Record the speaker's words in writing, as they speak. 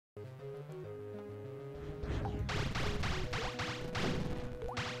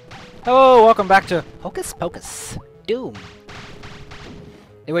Hello, welcome back to Hocus Pocus Doom,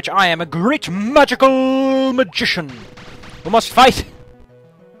 in which I am a great magical magician who must fight.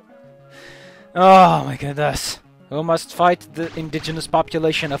 Oh my goodness. Who must fight the indigenous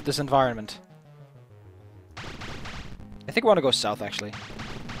population of this environment. I think we want to go south, actually.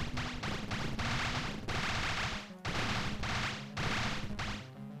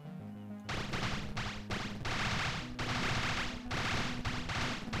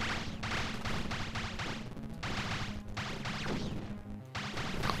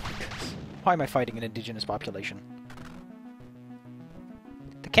 Why am I fighting an indigenous population?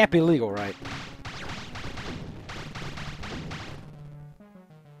 That can't be legal, right?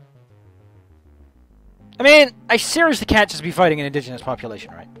 I mean, I seriously can't just be fighting an indigenous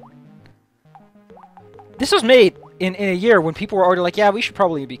population, right? This was made in a year when people were already like, yeah, we should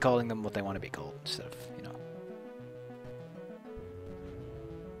probably be calling them what they want to be called, instead of, you know.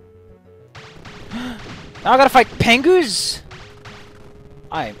 Now I gotta fight pengus?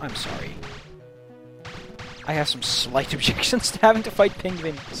 I'm sorry. I have some slight objections to having to fight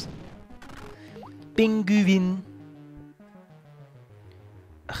penguins. Penguin.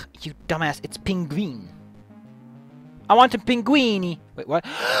 Ugh, you dumbass, it's penguin. I want a pinguini. Wait, what?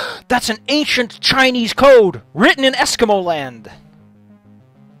 That's an ancient Chinese code, written in Eskimo land.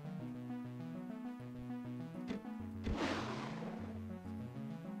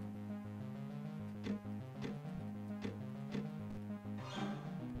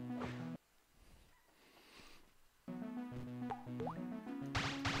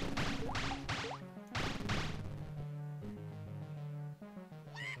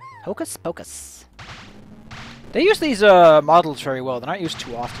 Hocus Pocus. They use these models very well. They're not used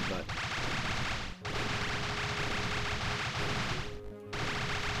too often, but...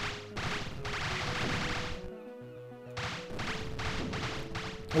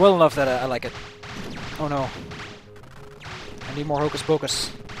 well enough that I like it. Oh no. I need more Hocus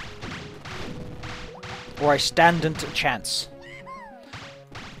Pocus. Or I stand-n't a chance.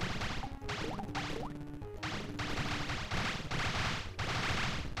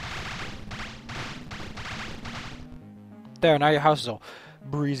 There, now your house is all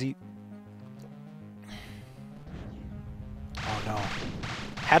breezy. Oh no.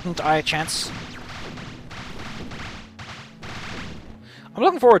 Hadn't I a chance? I'm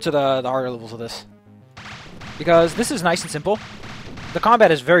looking forward to the harder levels of this. Because this is nice and simple. The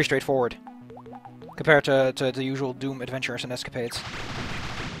combat is very straightforward. Compared to the usual Doom adventures and escapades.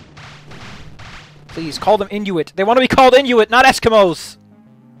 Please, call them Inuit. They want to be called Inuit, not Eskimos!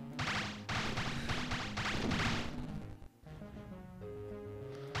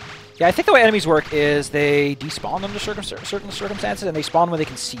 Yeah, I think the way enemies work is they despawn under certain circumstances, and they spawn when they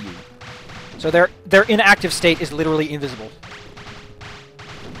can see you. So their inactive state is literally invisible.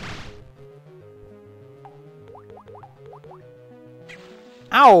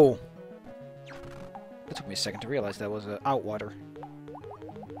 Ow! It took me a second to realize that was outwater.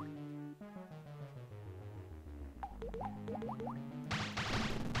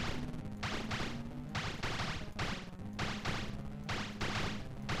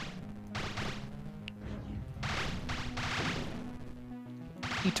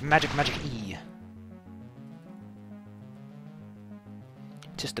 Eat magic E.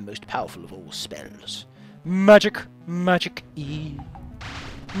 Tis the most powerful of all spells. Magic E.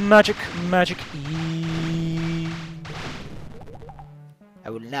 Magic E. I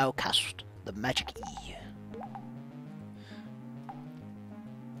will now cast the magic E.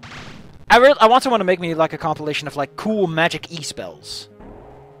 I want someone to make me like a compilation of like cool magic E spells.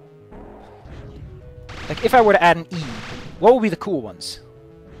 Like if I were to add an E, what would be the cool ones?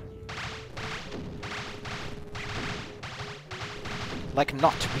 Like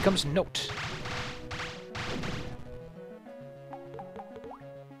not becomes note.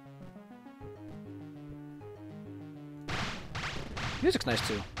 Music's nice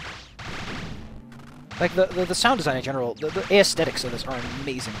too. Like the sound design in general, the aesthetics of this are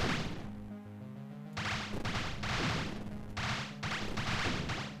amazing.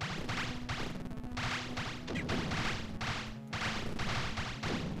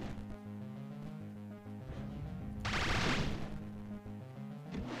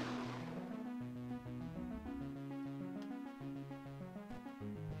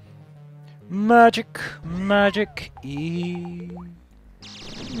 Magic E.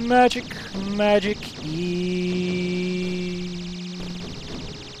 Magic E.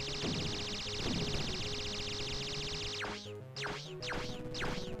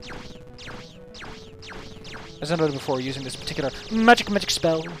 As I noted before, using this particular magic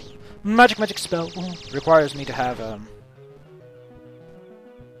spell Magic spell. Requires me to have,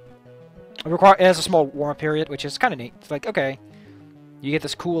 it has a small warm-up period, which is kind of neat. It's like, okay, you get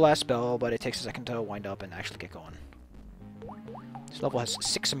this cool-ass spell, but it takes a second to wind up and actually get going. This level has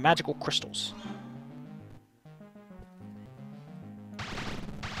 6 magical crystals.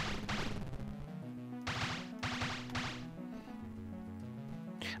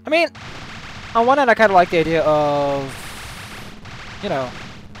 I mean, on one hand, I kind of like the idea of, you know,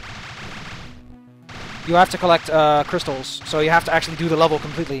 you have to collect crystals, so you have to actually do the level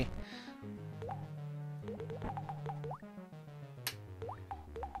completely.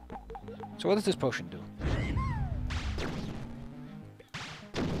 So what does this potion do?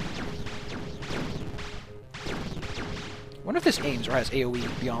 I wonder if this aims or has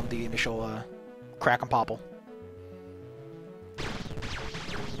AoE beyond the initial crack and popple.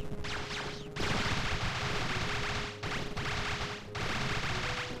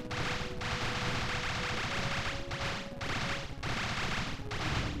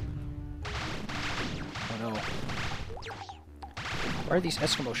 Why are these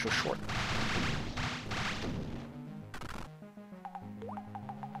Eskimos so short?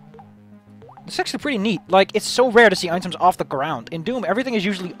 It's actually pretty neat. Like, it's so rare to see items off the ground. In Doom, everything is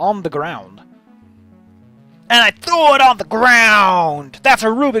usually on the ground. And I throw it on the ground! That's a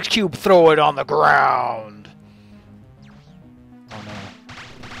Rubik's Cube, throw it on the ground! Oh no.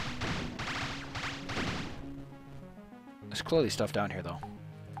 There's clearly stuff down here, though.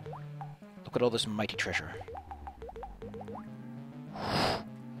 Look at all this mighty treasure.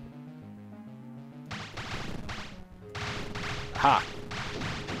 Ha!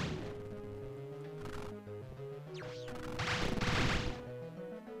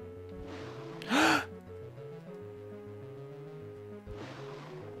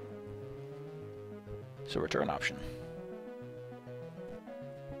 So return option.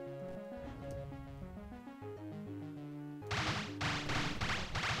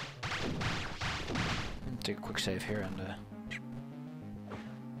 Take a quick save here and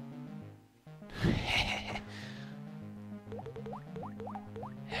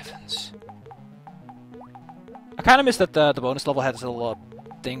heavens. I kind of missed that the bonus level had this little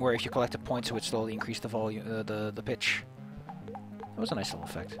thing where if you collected points it would slowly increase the volume, the pitch. That was a nice little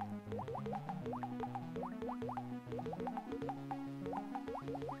effect.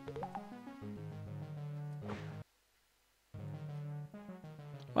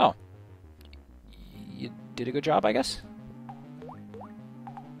 Well, you did a good job, I guess.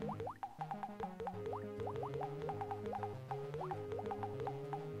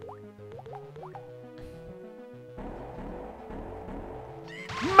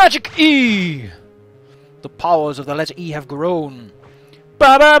 Magic E! The powers of the letter E have grown.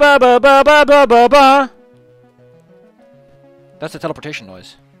 Ba ba ba ba ba ba ba ba ba. That's the teleportation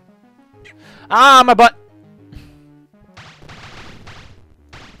noise. Ah, my butt!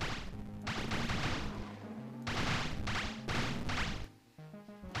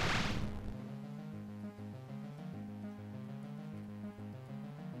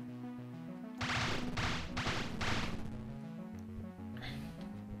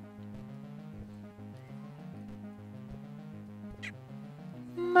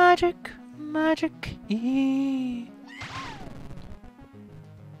 Magic E.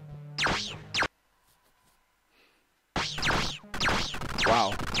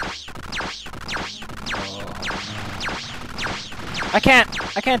 Wow. I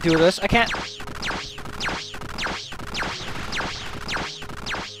can't do this. I can't.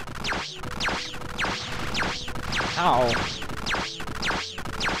 Ow.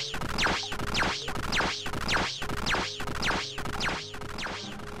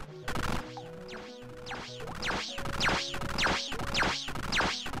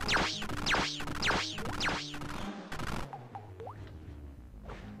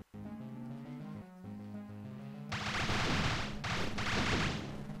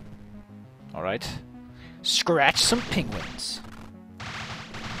 Alright. Scratch some penguins.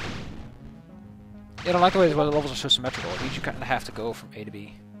 I don't like the way the levels are so symmetrical. It means you kind of have to go from A to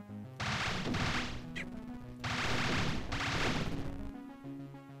B.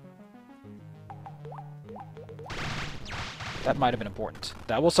 That might have been important.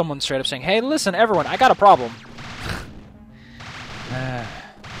 That was someone straight up saying, "Hey, listen, everyone, I got a problem."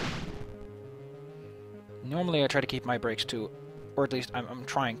 Normally I try to keep my breaks to, or at least I'm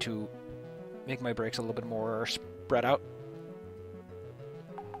trying to make my breaks a little bit more spread out.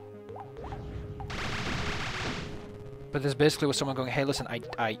 But this basically was someone going, "Hey, listen,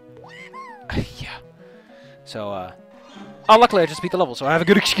 yeah." So, oh, luckily I just beat the level, so I have a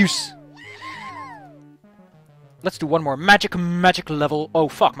good excuse. Let's do one more magic level. Oh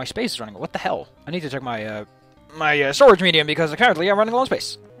fuck, my space is running. What the hell? I need to check my my storage medium because apparently I'm running low on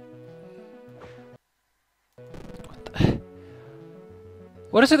space.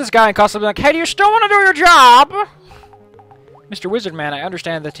 What is it? This guy in costume like, hey, do you still want to do your job? Mr. Wizard Man, I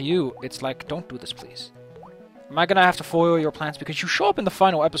understand that to you, it's like, don't do this, please. Am I gonna have to foil your plans because you show up in the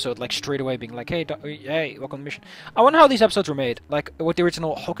final episode, like, straight away being like, hey, hey, welcome to the mission. I wonder how these episodes were made, like, what the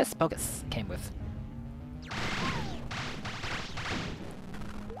original Hocus Pocus came with.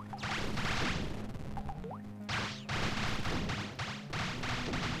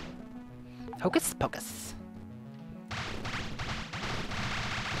 Hocus Pocus.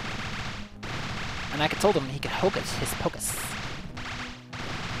 And I told him he could hocus his pocus.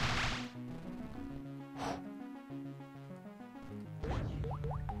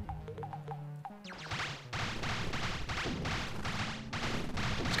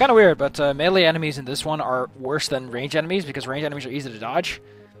 It's kind of weird, but melee enemies in this one are worse than range enemies because range enemies are easy to dodge.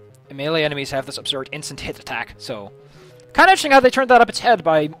 And melee enemies have this absurd instant hit attack, so... Kind of interesting how they turned that up its head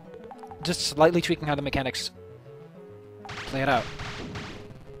by just slightly tweaking how the mechanics play it out.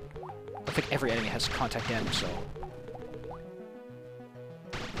 I think every enemy has contact damage, so...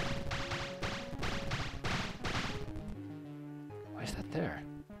 Why is that there?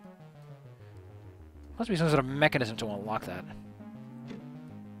 Must be some sort of mechanism to unlock that.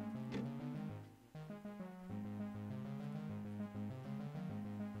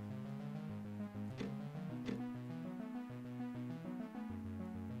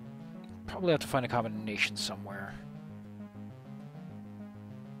 Probably have to find a combination somewhere.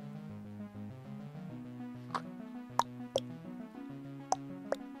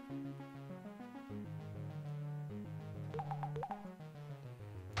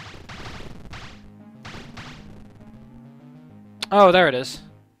 Oh, there it is.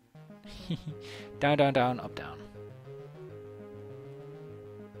 Down, down, down, up, down.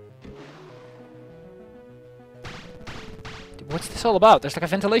 Dude, what's this all about? There's like a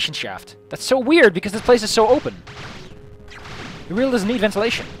ventilation shaft. That's so weird because this place is so open. It really doesn't need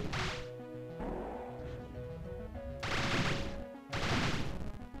ventilation.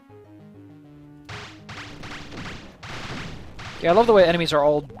 Yeah, I love the way enemies are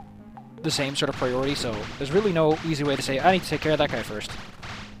all the same sort of priority, so there's really no easy way to say, I need to take care of that guy first.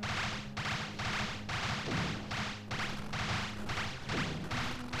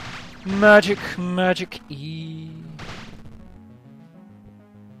 Magic, magic, E.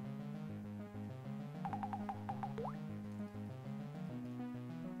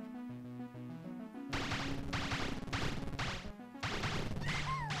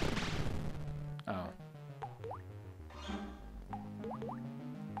 Oh.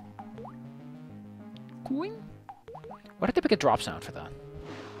 Cooing? Why did they pick a drop sound for that?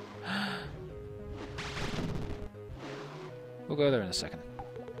 We'll go there in a second.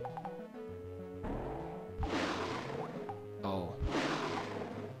 Oh.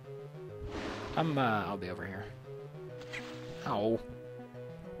 I'll be over here. Ow.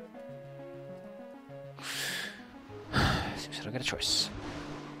 Seems I don't get a choice.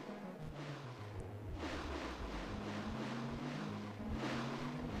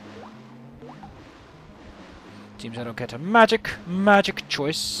 Seems I don't get a magic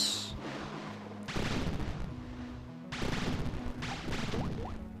choice.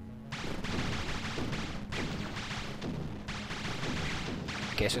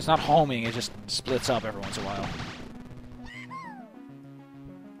 Okay, so it's not homing, it just splits up every once in a while.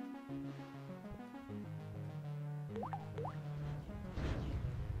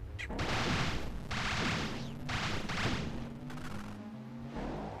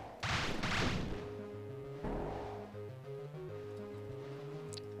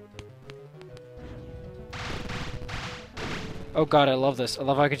 Oh god, I love this. I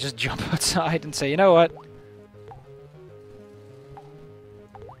love how I could just jump outside and say, you know what?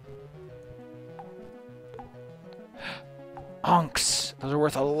 Onks! Those are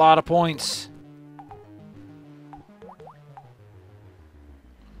worth a lot of points.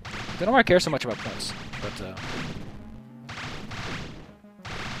 Don't know why I care so much about points, but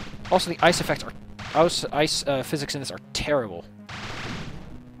also the ice effects are... ice physics in this are terrible.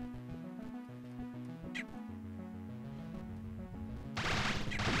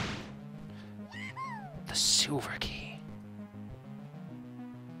 The silver key.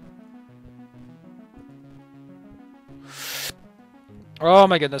 Oh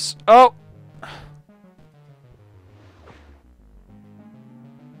my goodness. Oh!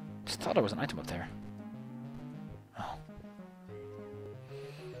 Just thought there was an item up there. Oh.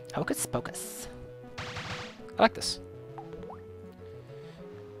 Hocus Pocus. I like this.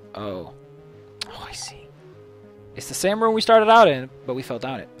 Oh. Oh, I see. It's the same room we started out in, but we fell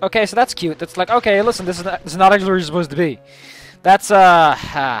down it. Okay, so that's cute. That's like, okay, listen, this is not actually where you're supposed to be. That's,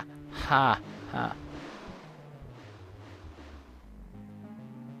 ha. I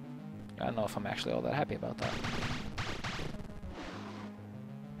don't know if I'm actually all that happy about that.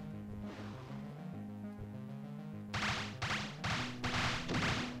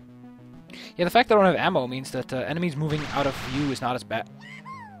 Yeah, the fact that I don't have ammo means that enemies moving out of view is not as bad.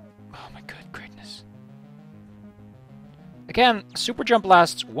 Oh my good greatness. Again, super jump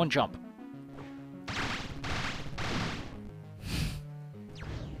lasts one jump.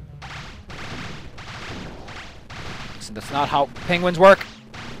 Listen, that's not how penguins work.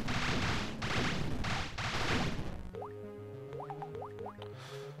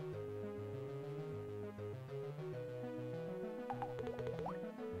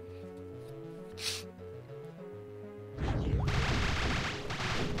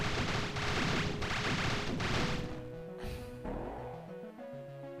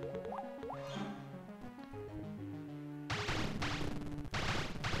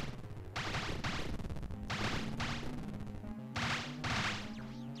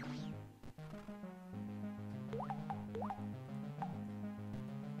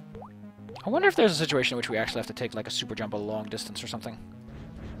 I wonder if there's a situation in which we actually have to take like a super jump a long distance or something.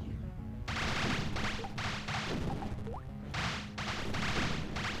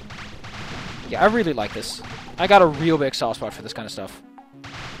 Yeah, I really like this. I got a real big soft spot for this kind of stuff.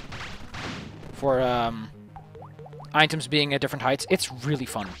 For items being at different heights. It's really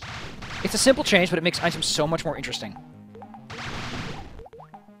fun. It's a simple change, but it makes items so much more interesting.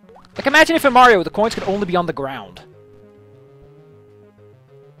 Like, imagine if in Mario the coins could only be on the ground.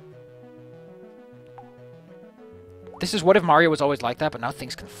 This is what if Mario was always like that, but now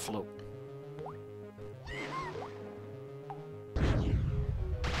things can float.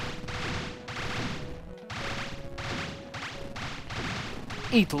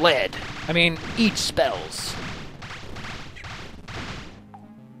 Eat lead. I mean, eat spells.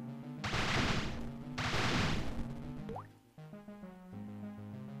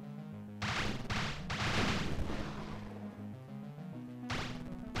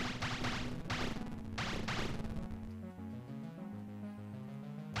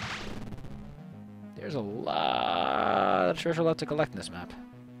 There's a lot of treasure left to collect in this map.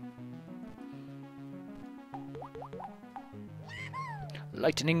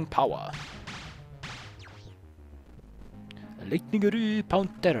 Lightning power. Lightningaroo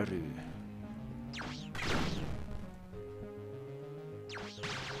pounteraroo.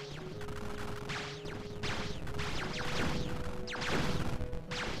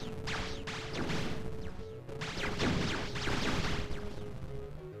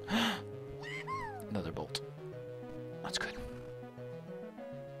 Another bolt. That's good.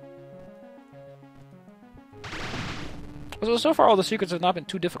 So far, all the secrets have not been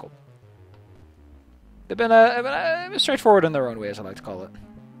too difficult. They've been straightforward in their own way, as I like to call it.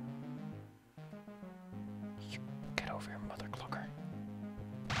 Get over here, mother clucker.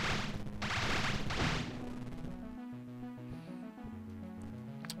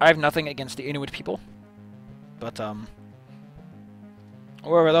 I have nothing against the Inuit people, but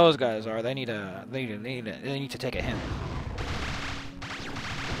whoever those guys are, they need to take a hint.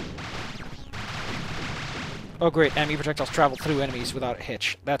 Oh great, enemy projectiles travel through enemies without a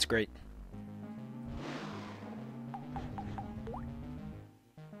hitch. That's great.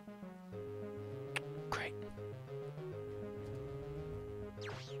 Great.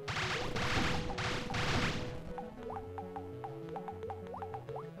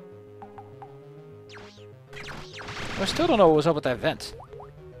 I still don't know what was up with that vent.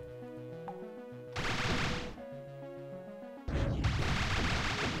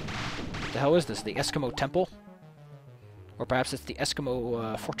 What the hell is this? The Eskimo Temple? Or perhaps it's the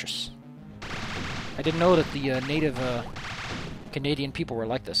Eskimo Fortress. I didn't know that the native Canadian people were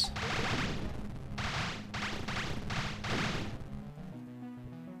like this.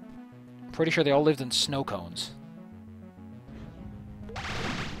 Pretty sure they all lived in snow cones.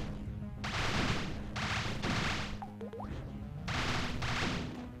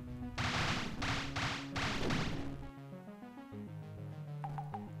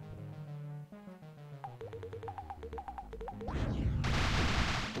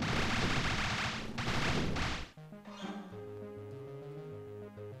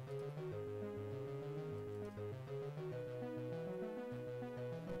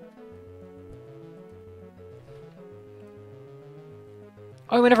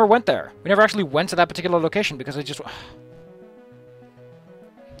 Oh, we never went there. We never actually went to that particular location because I just...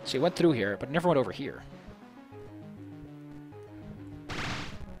 So we went through here, but never went over here.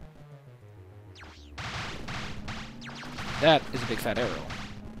 That is a big fat arrow.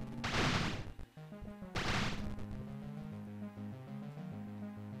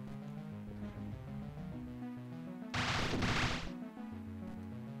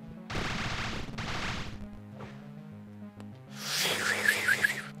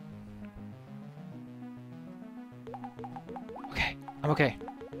 Okay, I'm okay.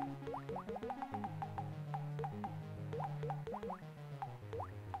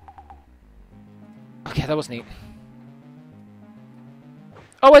 Okay, that was neat.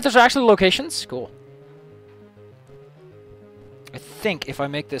 Oh wait, there's actually locations? Cool. I think if I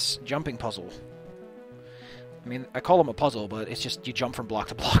make this jumping puzzle... I mean, I call them a puzzle, but it's just you jump from block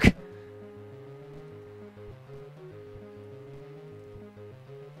to block.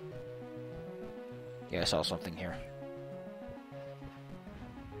 Yeah, I saw something here.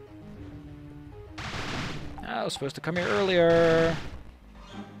 I was supposed to come here earlier.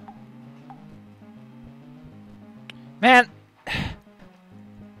 Man!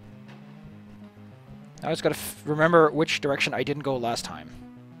 I just gotta remember which direction I didn't go last time.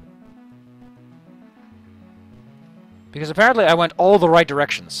 Because apparently I went all the right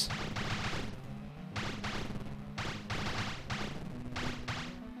directions.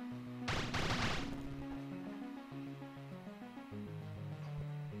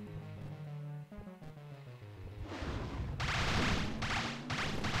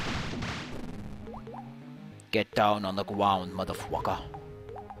 Get down on the ground, motherfucker.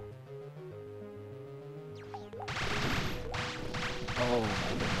 Oh my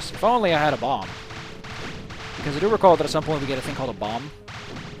goodness. If only I had a bomb. Because I do recall that at some point we get a thing called a bomb.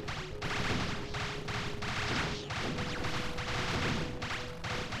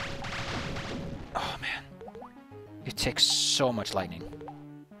 Oh man. It takes so much lightning.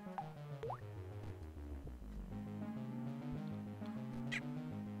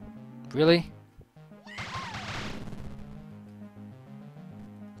 Really?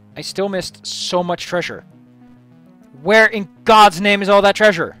 I still missed so much treasure. Where in God's name is all that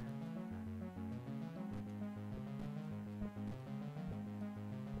treasure?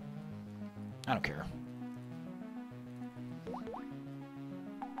 I don't care.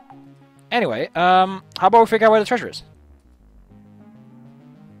 Anyway, how about we figure out where the treasure is?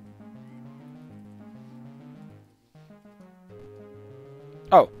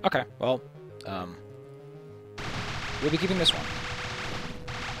 Oh, okay. Well, we'll be keeping this one.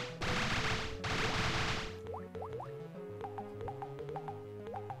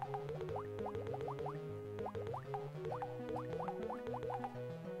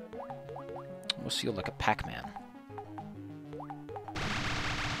 We'll seal like a Pac-Man.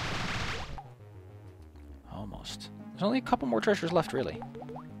 Almost. There's only a couple more treasures left, really.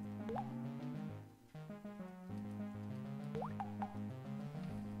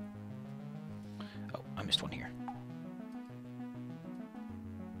 Oh, I missed one here.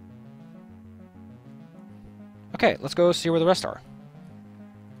 Okay, let's go see where the rest are.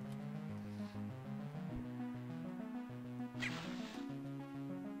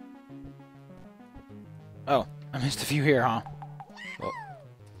 Oh, I missed a few here, huh? Whoa.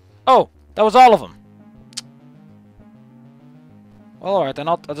 Oh, that was all of them. Well, alright, then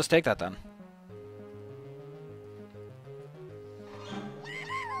I'll just take that then.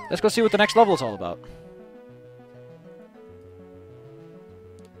 Let's go see what the next level is all about.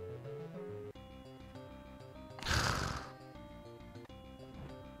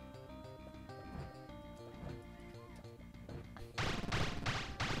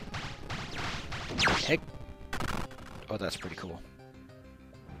 Heck. Oh, that's pretty cool.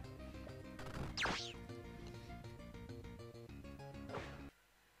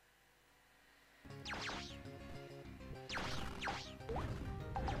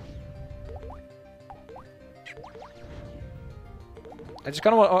 I just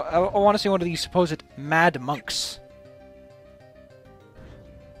kind of I want to see one of these supposed mad monks.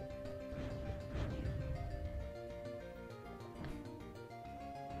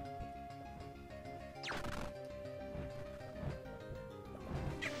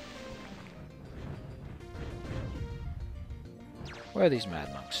 Where are these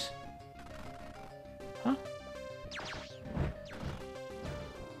mad monks? Huh?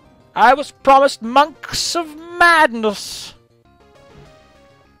 I was promised monks of madness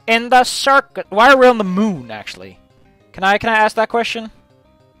in the circuit. Why are we on the moon, actually? Can I ask that question?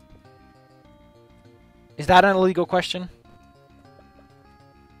 Is that an illegal question?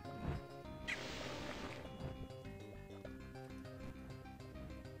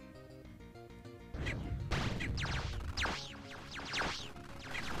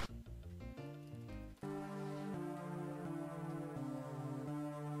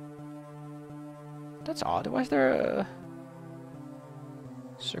 That's odd. Why is there a...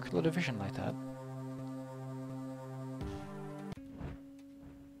 circular division like that.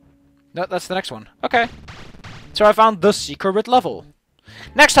 No, that's the next one. Okay. So I found the secret level.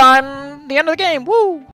 Next time, the end of the game. Woo!